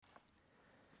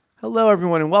Hello,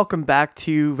 everyone, and welcome back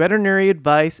to Veterinary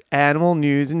Advice, Animal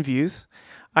News, and Views.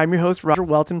 I'm your host, Roger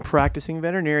Welton, practicing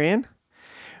veterinarian.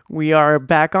 We are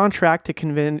back on track to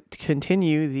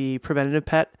continue the Preventative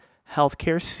Pet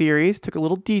Healthcare series. Took a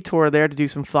little detour there to do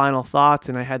some final thoughts,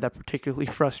 and I had that particularly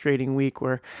frustrating week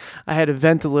where I had to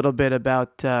vent a little bit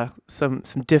about some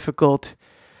difficult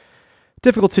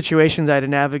situations I had to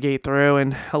navigate through,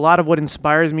 and a lot of what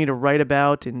inspires me to write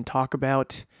about and talk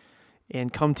about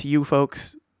and come to you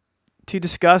folks to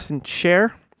discuss and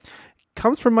share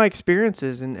comes from my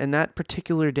experiences. And that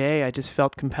particular day, I just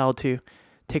felt compelled to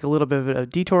take a little bit of a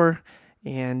detour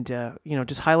and,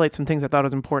 just highlight some things I thought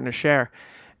was important to share.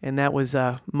 And that was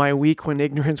my week when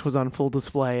ignorance was on full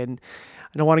display. And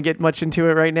I don't want to get much into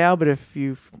it right now, but if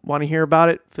you want to hear about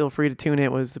it, feel free to tune in.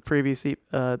 It was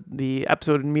the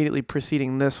episode immediately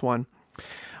preceding this one.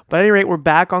 But at any rate, we're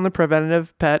back on the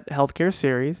Preventative Pet Healthcare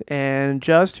series. And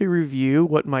just to review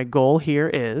what my goal here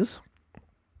is,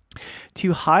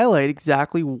 to highlight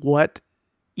exactly what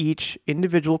each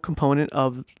individual component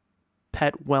of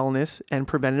pet wellness and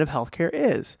preventative healthcare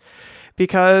is.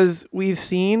 Because we've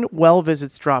seen well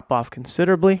visits drop off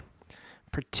considerably,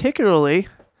 particularly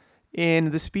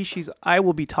in the species I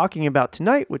will be talking about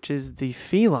tonight, which is the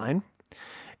feline.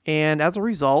 And as a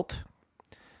result,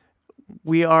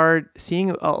 we are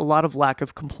seeing a lot of lack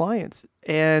of compliance.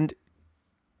 And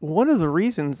one of the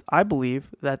reasons I believe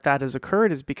that has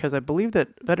occurred is because I believe that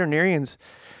veterinarians,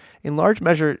 in large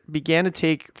measure, began to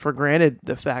take for granted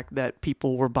the fact that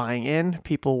people were buying in,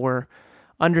 people were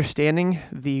understanding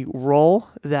the role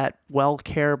that well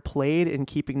care played in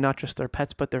keeping not just their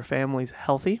pets but their families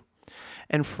healthy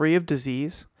and free of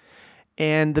disease.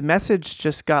 And the message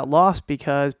just got lost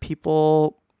because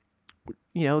people,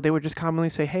 they would just commonly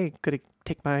say, hey, could I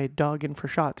take my dog in for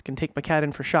shots? Can take my cat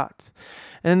in for shots?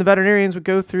 And then the veterinarians would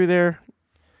go through their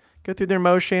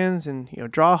motions and,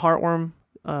 draw a heartworm,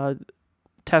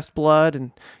 test blood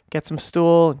and get some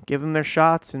stool and give them their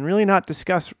shots and really not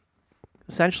discuss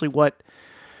essentially what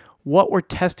we're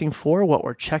testing for, what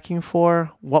we're checking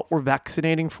for, what we're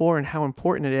vaccinating for, and how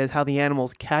important it is, how the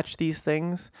animals catch these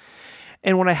things.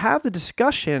 And when I have the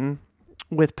discussion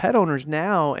with pet owners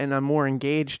now and I'm more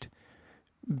engaged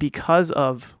because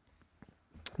of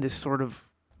this sort of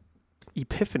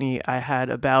epiphany I had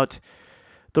about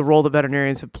the role that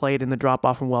veterinarians have played in the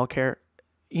drop-off in well care,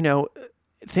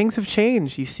 things have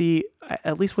changed. You see,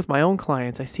 at least with my own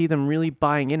clients, I see them really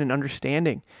buying in and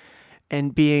understanding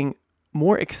and being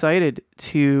more excited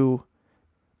to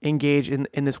engage in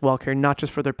this well care, not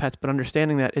just for their pets, but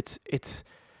understanding that it's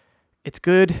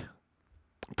good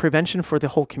prevention for the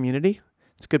whole community.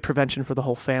 It's good prevention for the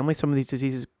whole family. Some of these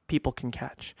diseases people can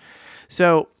catch.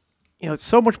 So, it's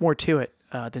so much more to it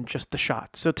than just the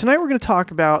shots. So tonight we're going to talk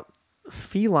about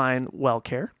feline well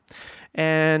care,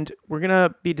 and we're going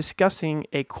to be discussing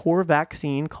a core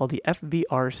vaccine called the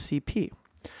FVRCP.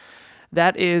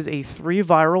 That is a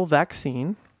 3-viral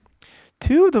vaccine.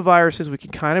 2 of the viruses we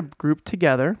can kind of group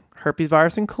together, herpes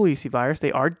virus and calicivirus.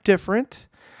 They are different,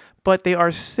 but they are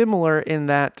similar in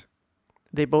that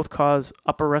they both cause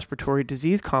upper respiratory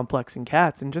disease complex in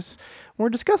cats. And just when we're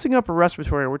discussing upper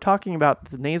respiratory, we're talking about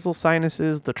the nasal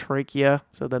sinuses, the trachea,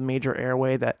 so the major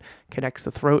airway that connects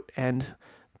the throat, and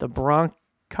the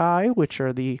bronchi, which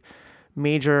are the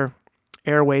major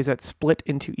airways that split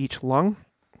into each lung.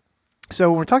 So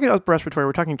when we're talking upper respiratory,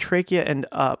 we're talking trachea and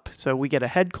up. So we get a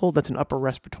head cold, that's an upper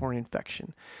respiratory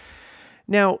infection.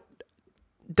 Now,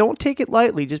 don't take it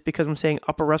lightly just because I'm saying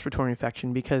upper respiratory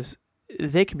infection, because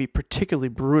they can be particularly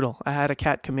brutal. I had a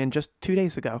cat come in just 2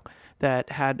 days ago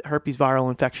that had herpes viral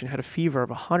infection, had a fever of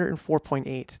 104.8.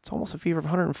 It's almost a fever of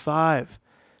 105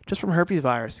 just from herpes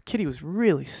virus. Kitty was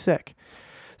really sick.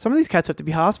 Some of these cats have to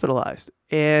be hospitalized.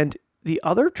 And the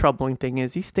other troubling thing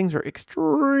is these things are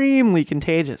extremely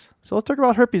contagious. So let's talk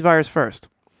about herpes virus first.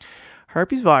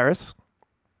 Herpes virus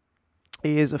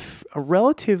is a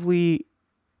relatively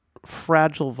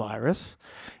fragile virus.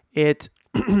 It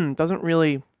doesn't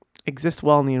really exist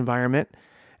well in the environment,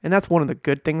 and that's one of the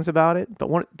good things about it.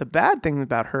 But the bad thing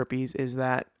about herpes is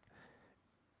that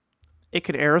it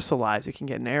could aerosolize. It can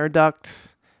get in air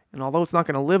ducts, and although it's not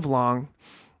going to live long,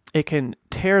 it can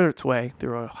tear its way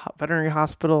through a veterinary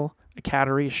hospital, a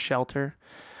cattery, a shelter.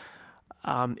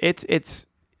 It's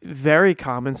very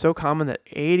common, so common that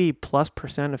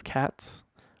 80+% of cats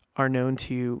are known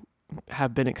to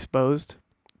have been exposed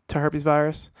to herpes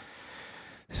virus.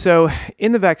 So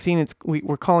in the vaccine,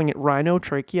 we're calling it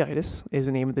rhinotracheitis, is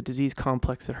the name of the disease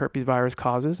complex that herpes virus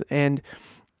causes. And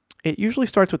it usually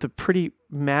starts with a pretty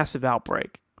massive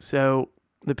outbreak. So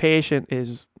the patient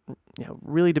is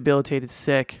really debilitated,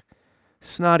 sick,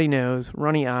 snotty nose,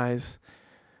 runny eyes,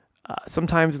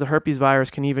 Sometimes the herpes virus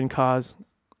can even cause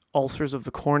ulcers of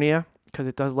the cornea because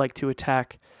it does like to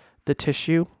attack the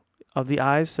tissue of the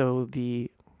eyes. So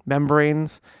the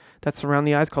membranes that surround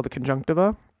the eyes, called the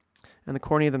conjunctiva, and the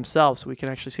cornea themselves. So we can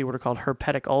actually see what are called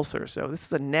herpetic ulcers. So this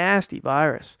is a nasty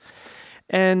virus.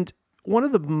 And one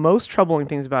of the most troubling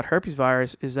things about herpes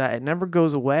virus is that it never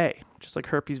goes away. Just like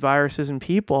herpes viruses in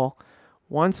people,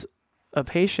 once a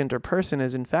patient or person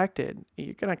is infected,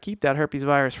 you're going to keep that herpes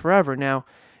virus forever. Now,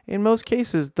 in most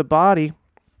cases, the body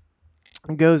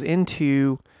goes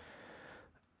into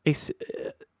an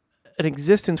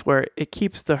existence where it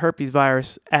keeps the herpes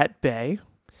virus at bay.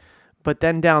 But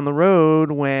then down the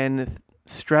road, when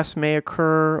stress may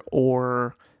occur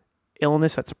or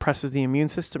illness that suppresses the immune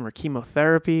system or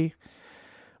chemotherapy,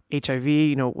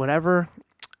 HIV, whatever,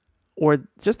 or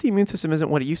just the immune system isn't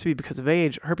what it used to be because of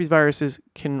age, herpes viruses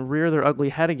can rear their ugly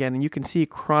head again, and you can see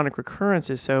chronic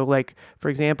recurrences. So, like, for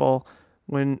example,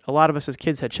 when a lot of us as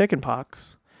kids had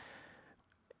chickenpox,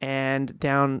 and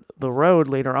down the road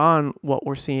later on, what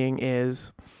we're seeing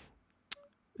is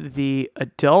the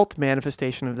adult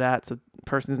manifestation of that. So the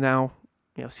person is now,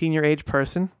 senior age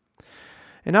person,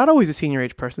 and not always a senior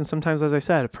age person. Sometimes, as I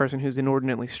said, a person who's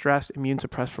inordinately stressed, immune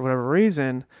suppressed for whatever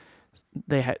reason,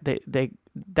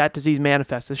 that disease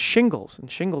manifests as shingles, and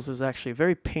shingles is actually a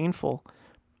very painful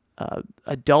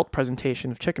adult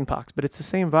presentation of chickenpox, but it's the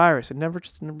same virus. It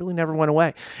really never went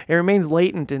away. It remains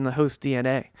latent in the host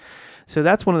DNA. So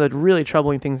that's one of the really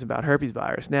troubling things about herpes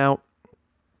virus. Now,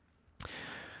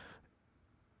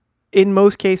 in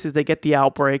most cases, they get the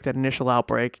outbreak, that initial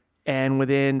outbreak, and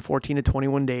within 14 to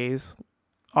 21 days,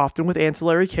 often with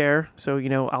ancillary care. So,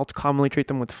 I'll commonly treat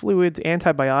them with fluids,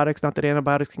 antibiotics. Not that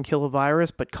antibiotics can kill a virus,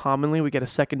 but commonly we get a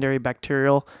secondary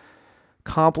bacterial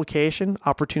complication,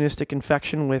 opportunistic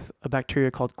infection with a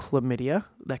bacteria called chlamydia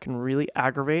that can really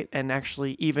aggravate and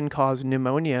actually even cause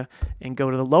pneumonia and go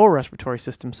to the lower respiratory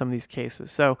system in some of these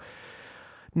cases. So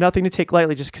nothing to take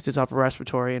lightly just because it's upper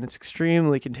respiratory, and it's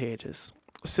extremely contagious.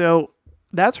 So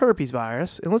that's herpes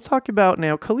virus. And let's talk about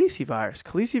now calicivirus.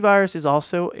 Calicivirus is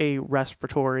also a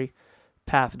respiratory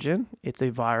pathogen. It's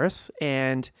a virus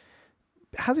and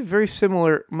has a very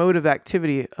similar mode of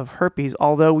activity of herpes,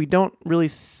 although we don't really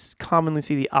commonly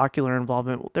see the ocular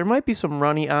involvement. There might be some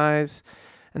runny eyes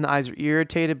and the eyes are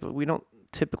irritated, but we don't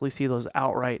typically see those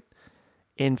outright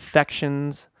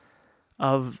infections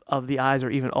of the eyes or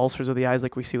even ulcers of the eyes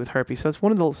like we see with herpes. So it's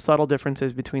one of the subtle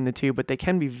differences between the two, but they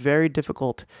can be very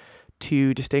difficult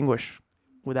to distinguish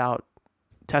without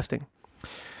testing.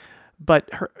 But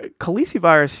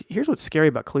calicivirus, here's what's scary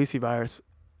about calicivirus.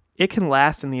 It can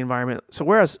last in the environment. So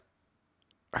whereas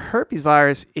herpes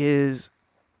virus is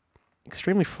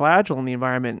extremely fragile in the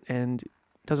environment and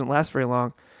doesn't last very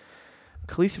long,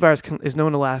 calicivirus is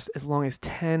known to last as long as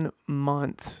 10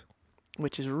 months,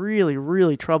 which is really,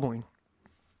 really troubling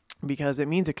because it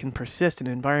means it can persist in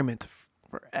environments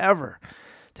forever.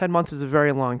 10 months is a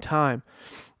very long time.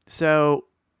 So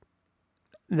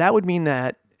that would mean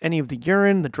that any of the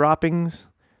urine, the droppings,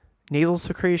 nasal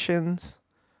secretions,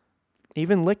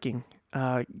 even licking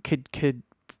could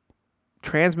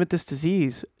transmit this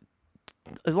disease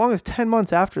as long as 10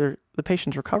 months after the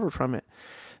patient's recovered from it.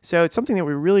 So it's something that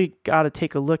we really got to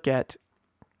take a look at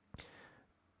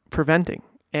preventing.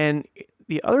 And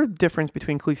the other difference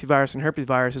between calicivirus and herpes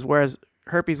virus is whereas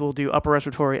herpes will do upper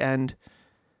respiratory and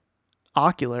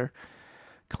ocular,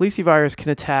 calicivirus can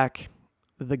attack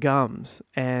the gums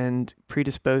and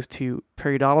predispose to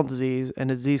periodontal disease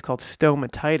and a disease called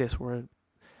stomatitis, where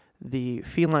the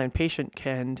feline patient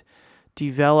can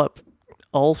develop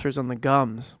ulcers on the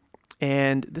gums.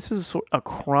 And this is a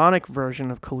chronic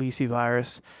version of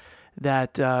calicivirus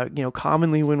that,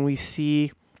 commonly when we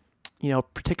see,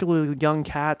 particularly young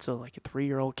cats, so like a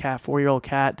 3-year-old cat, 4-year-old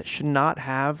cat that should not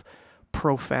have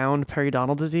profound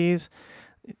periodontal disease,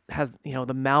 it has,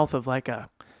 the mouth of like a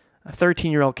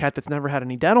 13-year-old cat that's never had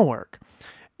any dental work.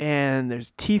 And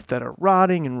there's teeth that are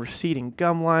rotting and receding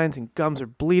gum lines, and gums are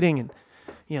bleeding, and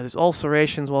there's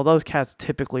ulcerations. Well, those cats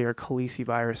typically are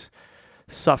calicivirus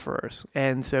sufferers.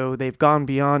 And so they've gone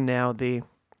beyond now the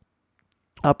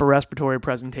upper respiratory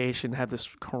presentation, have this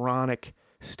chronic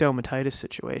stomatitis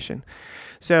situation.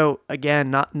 So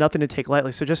again, nothing to take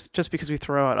lightly. So just because we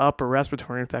throw out upper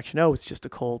respiratory infection, it's just a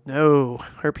cold. No,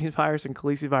 herpes virus and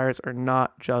calicivirus are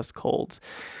not just colds.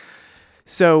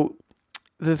 So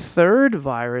the third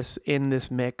virus in this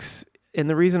mix, and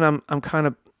the reason I'm kind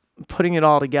of putting it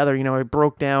all together, I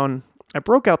broke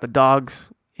out the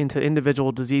dogs into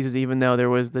individual diseases, even though there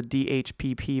was the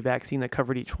DHPP vaccine that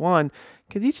covered each one,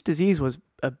 because each disease was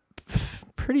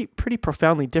pretty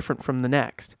profoundly different from the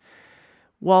next.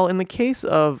 While in the case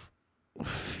of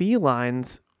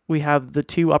felines, we have the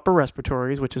two upper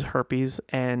respiratories, which is herpes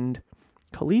and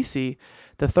caleci.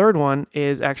 The third one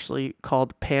is actually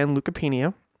called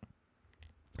panleukopenia.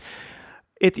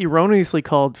 It's erroneously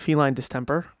called feline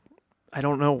distemper. I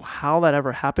don't know how that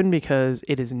ever happened because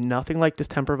it is nothing like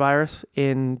distemper virus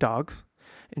in dogs.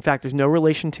 In fact, there's no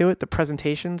relation to it. The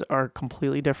presentations are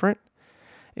completely different.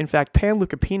 In fact,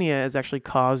 panleukopenia is actually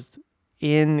caused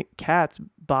in cats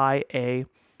by a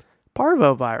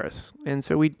parvovirus. And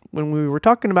so when we were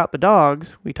talking about the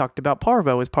dogs, we talked about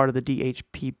parvo as part of the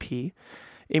DHPP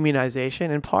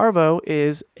immunization. And parvo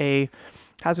has an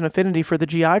affinity for the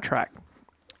GI tract.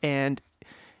 And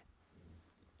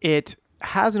it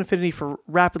has an affinity for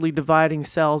rapidly dividing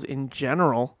cells in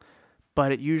general,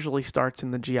 but it usually starts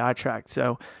in the GI tract.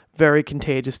 So very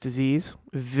contagious disease,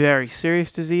 very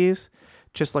serious disease.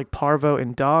 Just like parvo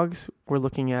in dogs, we're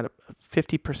looking at a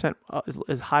 50%,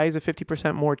 as high as a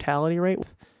 50% mortality rate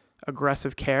with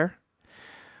aggressive care.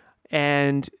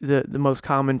 And the most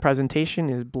common presentation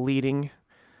is bleeding,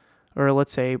 or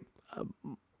let's say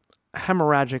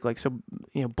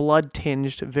hemorrhagic, blood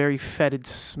tinged, very fetid,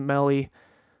 smelly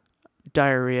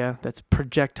diarrhea that's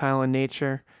projectile in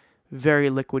nature, very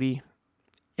liquidy.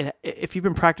 And if you've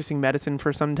been practicing medicine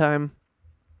for some time,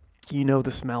 you know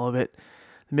the smell of it.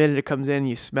 The minute it comes in,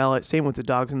 you smell it. Same with the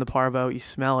dogs and the parvo. You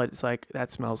smell it. It's like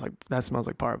that smells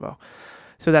like parvo.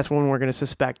 So that's when we're going to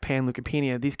suspect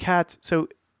panleukopenia. These cats, so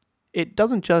it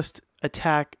doesn't just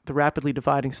attack the rapidly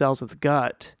dividing cells of the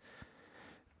gut.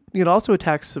 It also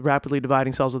attacks the rapidly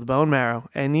dividing cells of the bone marrow.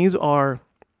 And these are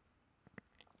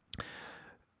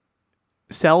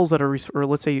cells that are, or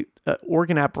let's say,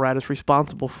 organ apparatus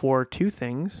responsible for two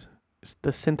things: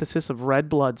 the synthesis of red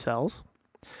blood cells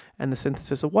and the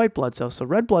synthesis of white blood cells. So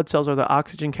red blood cells are the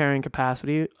oxygen carrying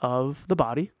capacity of the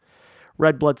body.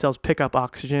 Red blood cells pick up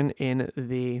oxygen in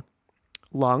the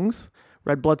lungs.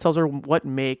 Red blood cells are what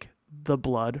make the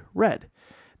blood red.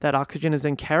 That oxygen is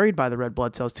then carried by the red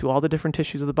blood cells to all the different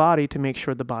tissues of the body to make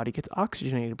sure the body gets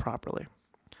oxygenated properly.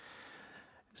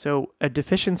 So a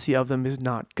deficiency of them is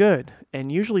not good.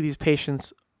 And usually these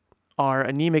patients are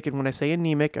anemic. And when I say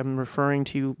anemic, I'm referring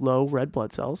to low red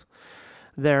blood cells.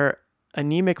 They're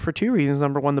anemic for two reasons.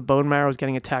 Number one, the bone marrow is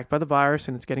getting attacked by the virus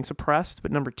and it's getting suppressed.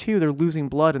 But number two, they're losing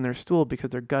blood in their stool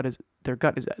because they're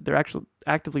actually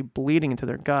actively bleeding into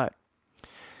their gut.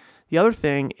 The other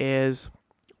thing is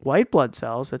white blood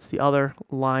cells. That's the other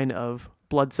line of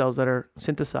blood cells that are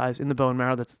synthesized in the bone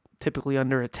marrow that's typically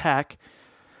under attack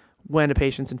when a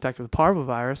patient's infected with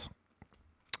parvovirus.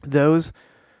 Those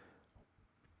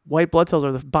white blood cells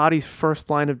are the body's first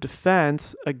line of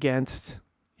defense against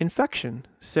infection.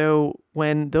 So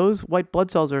when those white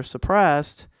blood cells are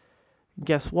suppressed,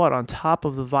 guess what? On top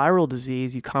of the viral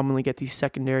disease, you commonly get these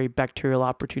secondary bacterial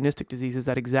opportunistic diseases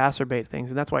that exacerbate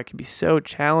things. And that's why it can be so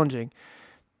challenging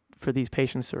for these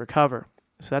patients to recover.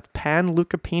 So that's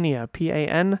panleukopenia,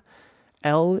 Panleukemia,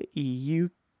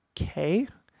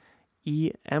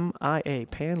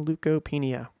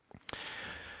 panleukopenia.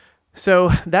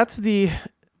 So that's the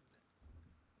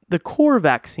core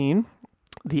vaccine,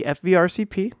 the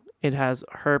FVRCP. It has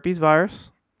herpes virus,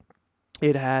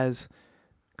 it has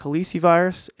caleci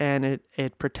virus, and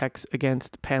it protects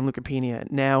against panleukopenia.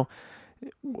 Now,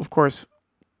 of course,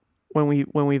 when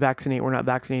we vaccinate, we're not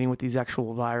vaccinating with these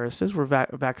actual viruses. We're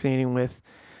vaccinating with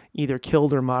either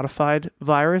killed or modified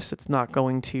virus. It's not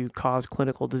going to cause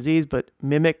clinical disease, but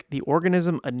mimic the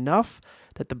organism enough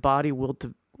that the body will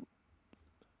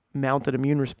mount an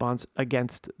immune response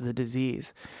against the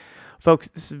disease. Folks,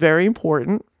 this is very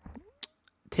important.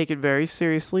 Take it very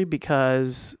seriously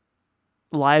because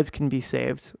lives can be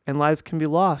saved and lives can be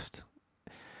lost.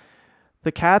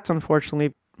 The cats,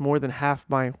 unfortunately, more than half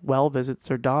my well visits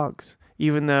are dogs,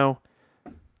 even though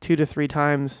there's 2 to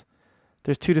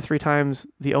 3 times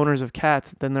the owners of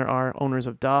cats than there are owners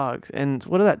of dogs. And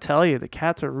what does that tell you? The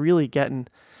cats are really getting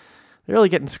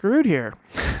screwed here.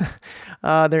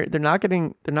 They're not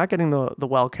getting the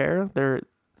well care. They're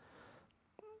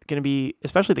going to be,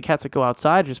 especially the cats that go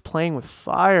outside, just playing with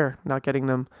fire, not getting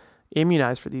them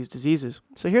immunized for these diseases.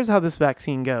 So here's how this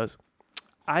vaccine goes.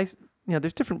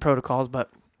 There's different protocols,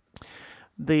 but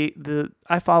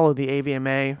I follow the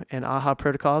AVMA and AHA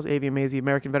protocols. AVMA is the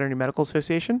American Veterinary Medical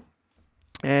Association,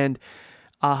 and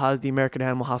AHA is the American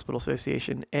Animal Hospital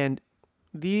Association. And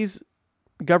these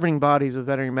governing bodies of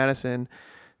veterinary medicine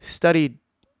studied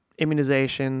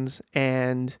immunizations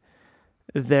and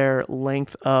their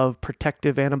length of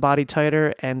protective antibody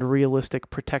titer and realistic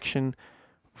protection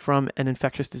from an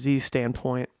infectious disease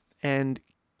standpoint. And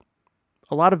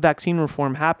a lot of vaccine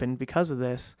reform happened because of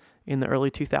this in the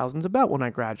early 2000s, about when I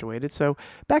graduated. So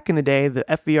back in the day, the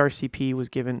FVRCP was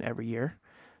given every year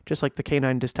just like the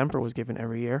canine distemper was given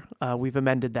every year. We've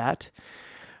amended that.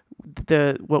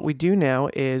 What we do now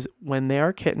is when they are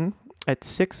a kitten at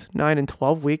 6, 9, and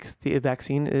 12 weeks, the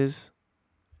vaccine is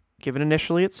given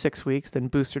initially at 6 weeks, then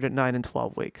boosted at 9 and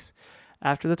 12 weeks.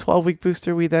 After the 12-week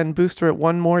booster, we then booster it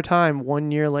one more time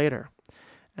 1 year later.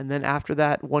 And then after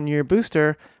that 1-year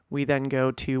booster, we then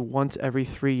go to once every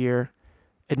 3-year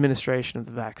administration of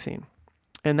the vaccine.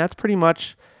 And that's pretty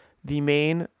much the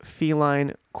main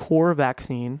feline core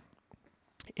vaccine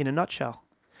in a nutshell.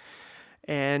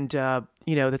 And,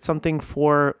 that's something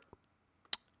for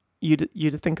you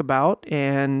to think about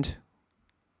and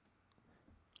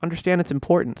understand its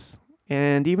importance.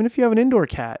 And even if you have an indoor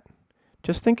cat,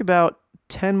 just think about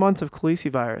 10 months of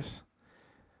calicivirus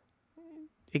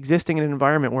existing in an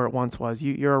environment where it once was.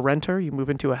 You're a renter, you move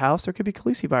into a house, there could be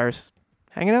calicivirus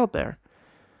hanging out there.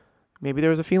 Maybe there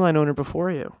was a feline owner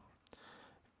before you.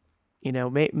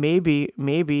 Maybe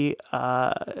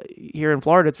here in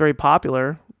Florida, it's very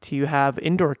popular to have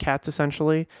indoor cats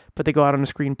essentially, but they go out on a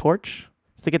screened porch.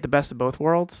 So they get the best of both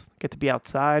worlds, get to be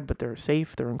outside, but they're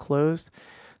safe, they're enclosed.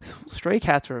 Stray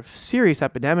cats are a serious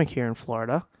epidemic here in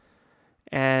Florida,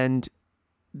 and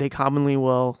they commonly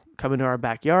will come into our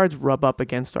backyards, rub up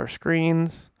against our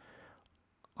screens.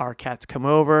 Our cats come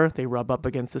over, they rub up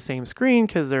against the same screen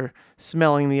because they're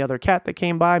smelling the other cat that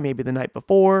came by maybe the night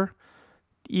before,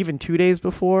 even 2 days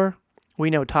before. We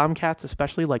know tomcats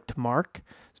especially like to mark,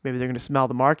 so maybe they're going to smell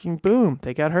the marking, boom,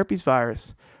 they got herpes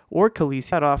virus. Or calicivirus.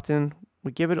 That often,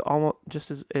 we give it almost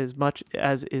just as much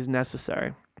as is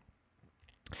necessary.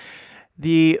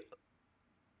 The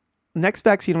next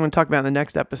vaccine I'm going to talk about in the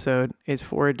next episode is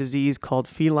for a disease called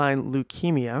feline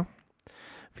leukemia.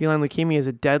 Feline leukemia is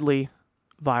a deadly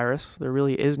virus. There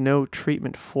really is no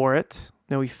treatment for it,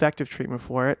 no effective treatment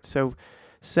for it. So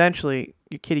essentially,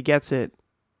 your kitty gets it,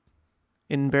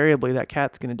 invariably that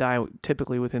cat's going to die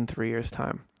typically within 3 years'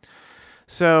 time.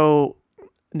 So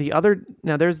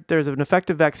there's an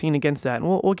effective vaccine against that, and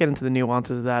we'll get into the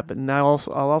nuances of that. But now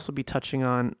I'll also be touching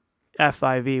on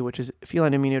FIV, which is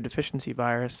feline immunodeficiency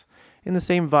virus, in the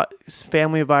same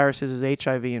family of viruses as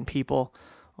HIV in people,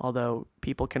 although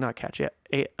people cannot catch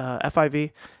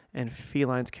FIV and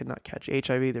felines cannot catch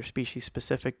HIV. They're species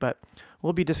specific, but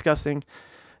we'll be discussing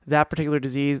that particular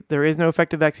disease. There is no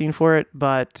effective vaccine for it,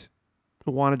 but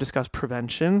we want to discuss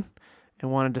prevention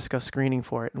and want to discuss screening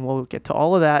for it. And we'll get to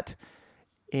all of that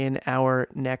in our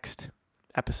next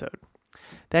episode.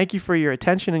 Thank you for your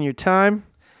attention and your time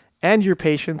and your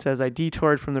patience as I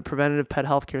detoured from the Preventative Pet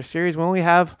Healthcare series. We only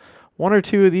have 1 or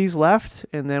 2 of these left,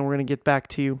 and then we're going to get back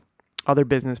to other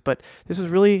business. But this is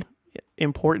really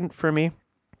important for me,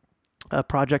 a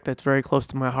project that's very close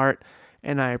to my heart,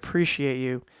 and I appreciate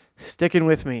you sticking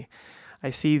with me. I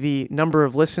see the number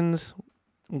of listens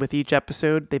with each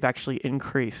episode, they've actually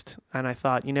increased. And I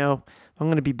thought, I'm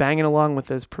going to be banging along with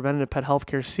this Preventative Pet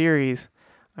Healthcare series.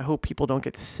 I hope people don't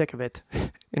get sick of it.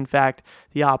 In fact,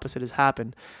 the opposite has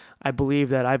happened. I believe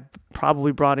that I've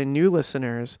probably brought in new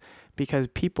listeners because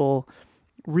people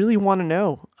really want to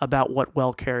know about what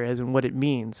well care is and what it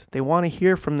means. They want to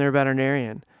hear from their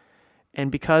veterinarian. And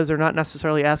because they're not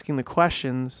necessarily asking the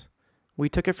questions, we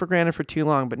took it for granted for too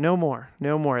long, but no more,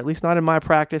 at least not in my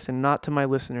practice and not to my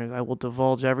listeners. I will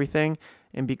divulge everything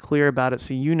and be clear about it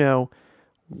so you know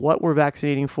what we're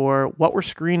vaccinating for, what we're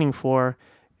screening for,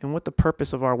 and what the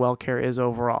purpose of our well care is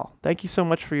overall. Thank you so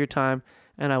much for your time,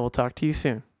 and I will talk to you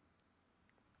soon.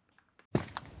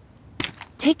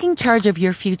 Taking charge of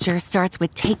your future starts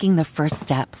with taking the first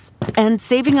steps. And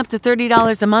saving up to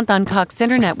 $30 a month on Cox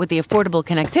Internet with the Affordable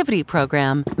Connectivity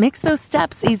Program makes those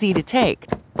steps easy to take.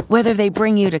 Whether they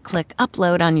bring you to click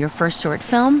upload on your first short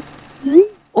film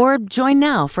or join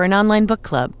now for an online book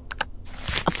club.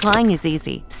 Applying is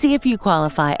easy. See if you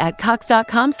qualify at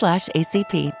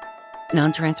cox.com/ACP.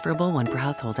 Non-transferable 1 per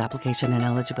household application and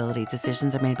eligibility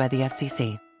decisions are made by the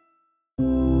FCC.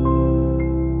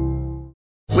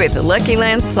 With the Lucky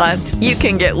Land Slots, you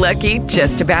can get lucky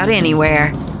just about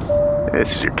anywhere.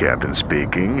 This is your captain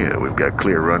speaking. We've got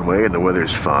clear runway and the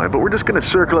weather's fine, but we're just going to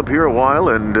circle up here a while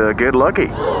and get lucky.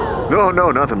 No,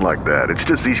 nothing like that. It's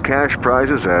just these cash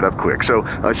prizes add up quick. So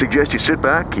I suggest you sit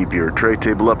back, keep your tray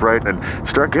table upright, and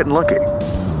start getting lucky.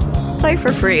 Play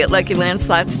for free at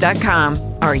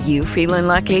LuckyLandSlots.com. Are you feeling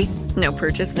lucky? No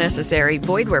purchase necessary.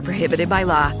 Void where prohibited by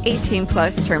law.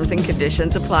 18+ terms and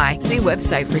conditions apply. See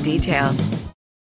website for details.